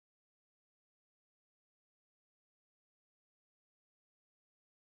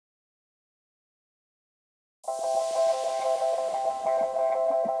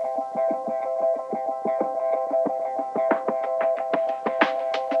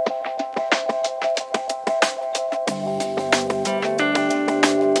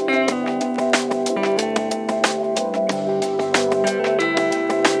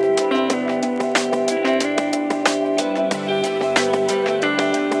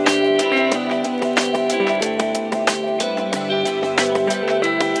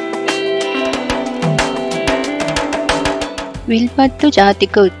විල්පත්තු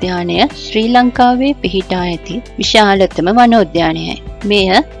ජාතික උද්‍යානය ශ්‍රී ලංකාවේ පිහිටා ඇති විශාලතම වනෝද්‍යානයයි. මෙය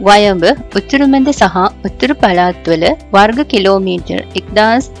වයඹ උතුරුමැද සහ උතුරු පළාත්වල වර්ග කිලෝමීටර්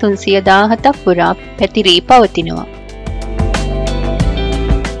 1317ක් පුරා පැතිරී පවතිනවා.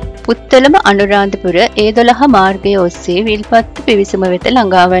 පුත්තලම අනුරාධපුර A12 මාර්ගය ඔස්සේ විල්පත්තු පිවිසුම වෙත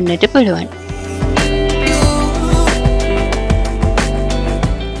ළඟා වන්නට පුළුවන්.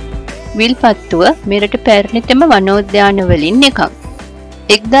 විල්පත්තුව මෙරට පැරණිතම වනෝද්‍යාන වලින් එකක්.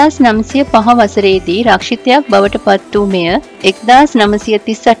 1905 වසරේදී රක්ෂිතයක් බවට පත් වූ මෙය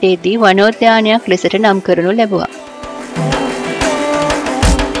 1938 දී වනෝද්‍යානයක් ලෙසට නම් කරනු ලැබුවා.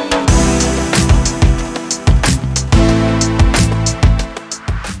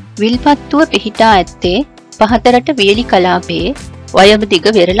 විල්පත්තුව පිහිටා ඇත්තේ පහතරට වියලි කලාපයේ වයඹ දිග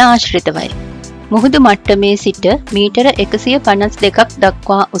වෙරළ ආශ්‍රිතවයි. මුහුදු මට්ටමේ සිට මීටර 152ක්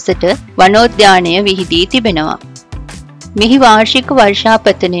දක්වා උසට වනෝද්‍යානය විහිදී තිබෙනවා. මෙහි වාර්ෂික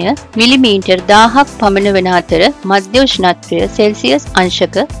වර්ෂාපතනය මිලිමීටර් 1000ක් පමණ වන අතර මධ්‍ය උෂ්ණත්වය සෙල්සියස්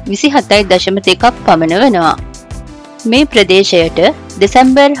අංශක 27.2ක් පමණ වෙනවා. මේ ප්‍රදේශයට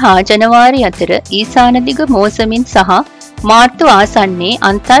දෙසැම්බර් හා ජනවාරි අතර ඊසාන දිග මෝසමින් සහ මාර්තු ආසන්නයේ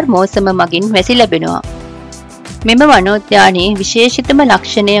අන්තර් මෝසම මගින් වැසි ලැබෙනවා. මෙම වනෝද්‍යානයේ විශේෂිතම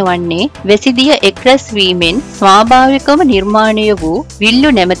ලක්ෂණය වන්නේ වැසිදිය එක්රැස් වීමෙන් ස්වාභාවිකව නිර්මාණය වූ විල්ලු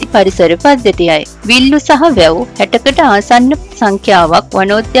නැමැති පරිසර පද්ධතියයි. විල්ලු සහ වැව් 60කට ආසන්න සංඛ්‍යාවක්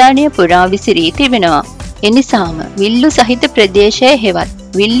වනෝද්‍යානය පුරා විසිරී තිබෙනවා. එනිසාම විල්ලු සහිත ප්‍රදේශය හෙවත්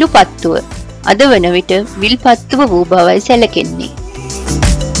විල්ලු-පත්තුව අද වන විට විල්පත්තුව වූ බවයි සැලකෙන්නේ.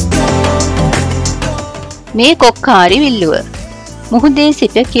 මේ කොක්කාරි විල්ලුව මුහුදේ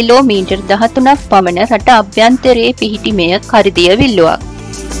සිට කිලෝමීටර් 13ක් පමණ රට අභ්‍යන්තරයේ පිහිටි මෙය කරදිය විල්ලුවක්.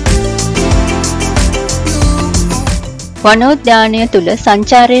 වනෝද්‍යානය තුල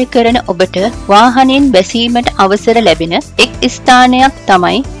සංචාරය කරන ඔබට වාහනෙන් බැසීමට අවසර ලැබෙන එක් ස්ථානයක්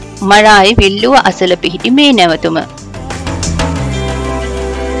තමයි මරායි විල්ලුව අසල පිහිටි මේ නැවතුම.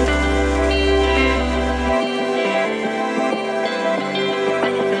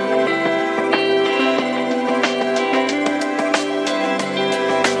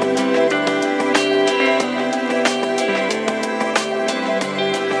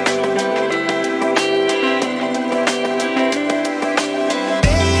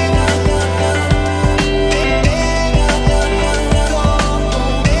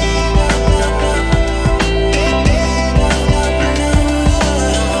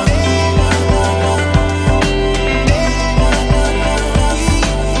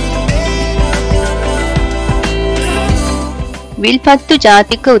 විල්පත්තු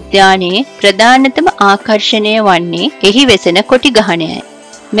ජාතික උද්‍යානයේ ප්‍රධානතම ආකර්ෂණය වන්නේ එහි වෙසෙන කොටි ගහණයයි.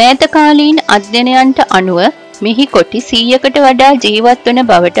 මෑත කාලීන අධ්‍යයනයන්ට අනුව මෙහි කොටි 100කට වඩා ජීවත් වන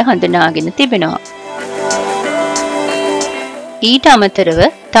බවට හඳුනාගෙන තිබෙනවා. ඊට අමතරව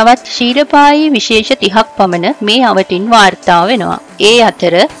තවත් ක්ෂීරපායී විශේෂ 30ක් පමණ මේ අවටින් වාර්තා වෙනවා. ඒ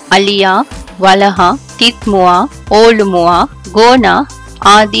අතර අලියා, වලහා, තිත්මුවා, ඕලුමුවා, ගෝනා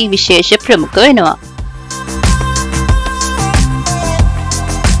ආදී විශේෂ ප්‍රමුඛ වෙනවා.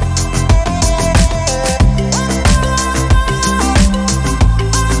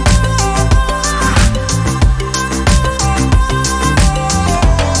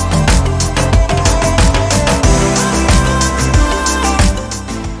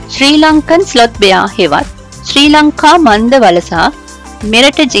 ශ්‍රී ලංකන් ස්ලොත් බෙයා හෙවත් ශ්‍රී ලංකා මන්ද වලසා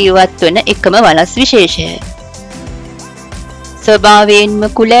මෙරට ජීවත් වන එකම වලස් විශේෂයයි. ස්වභාවයෙන්ම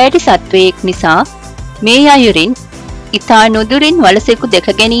කුලෑටි සත්වයෙක් නිසා මේ අයුරින් ඉතා නුදුරින් වලසෙකු දැක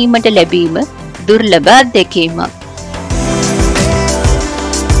ගැනීමට ලැබීම දුර්ලභ අත්දැකීමක්.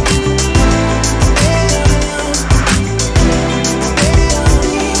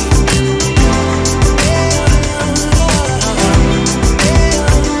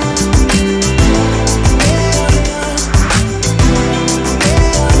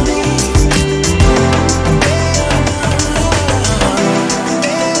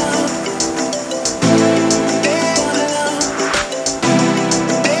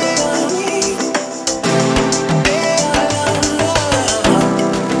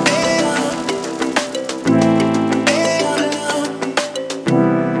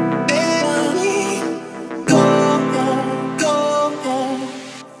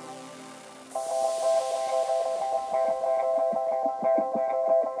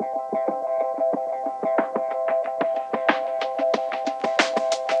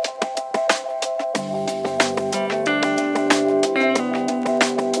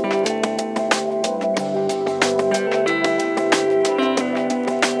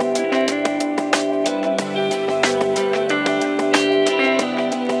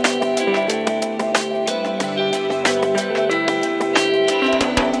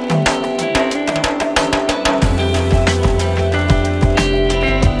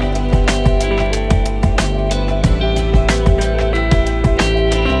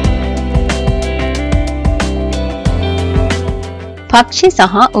 පක්ෂි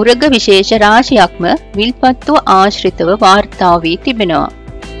සහ උරග විශේෂ රාශියක්ම විල්පත්තුව ආශ්‍රිතව වාර්තා වී තිබෙනවා.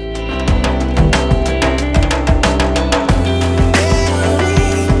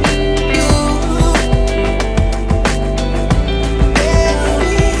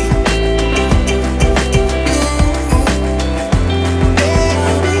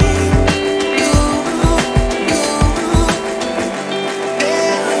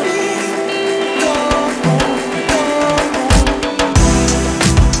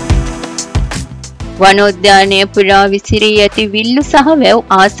 වනෝද්‍යානය පුරා විසිරී ඇති විල්ලු සහ වැව්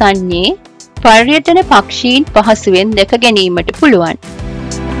ආසන්නයේ පර්යටන පක්ෂීන් පහසුවෙන් දැක ගැනීමට පුළුවන්.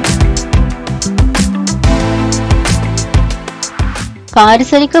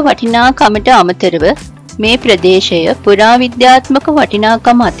 පාරිසරික වටිනාකමට අමතරව මේ ප්‍රදේශය පුරාවිද්‍යාත්මක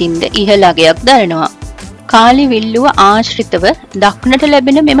වටිනාකම අතින්ද ඉහළ අගයක් දරනවා. කාලි විල්ලුව ආශ්‍රිතව දක්නට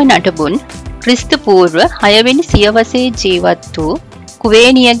ලැබෙන මෙම නටබුන් ක්‍රිස්තු පූර්ව 6 වෙනි සියවසේ ජීවත් වූ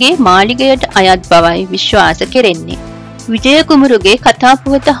කුවේනියගේ මාලිගයට අයත් බවයි විශ්වාස කෙරෙන්නේ. විජය කුමරුගේ කතා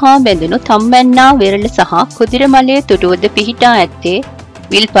පුවත හා බැඳුණු තම්මැන්නා වෙරළ සහ කුදිරමලයේ තුඩුවද පිහිටා ඇත්තේ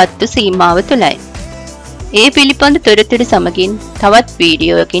විල්පත්තු සීමාව තුලයි. ඒ පිළිබඳ තොරතුරු සමගින් තවත්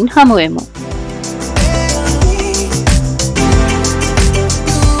වීඩියෝයකින් හමු වෙමු.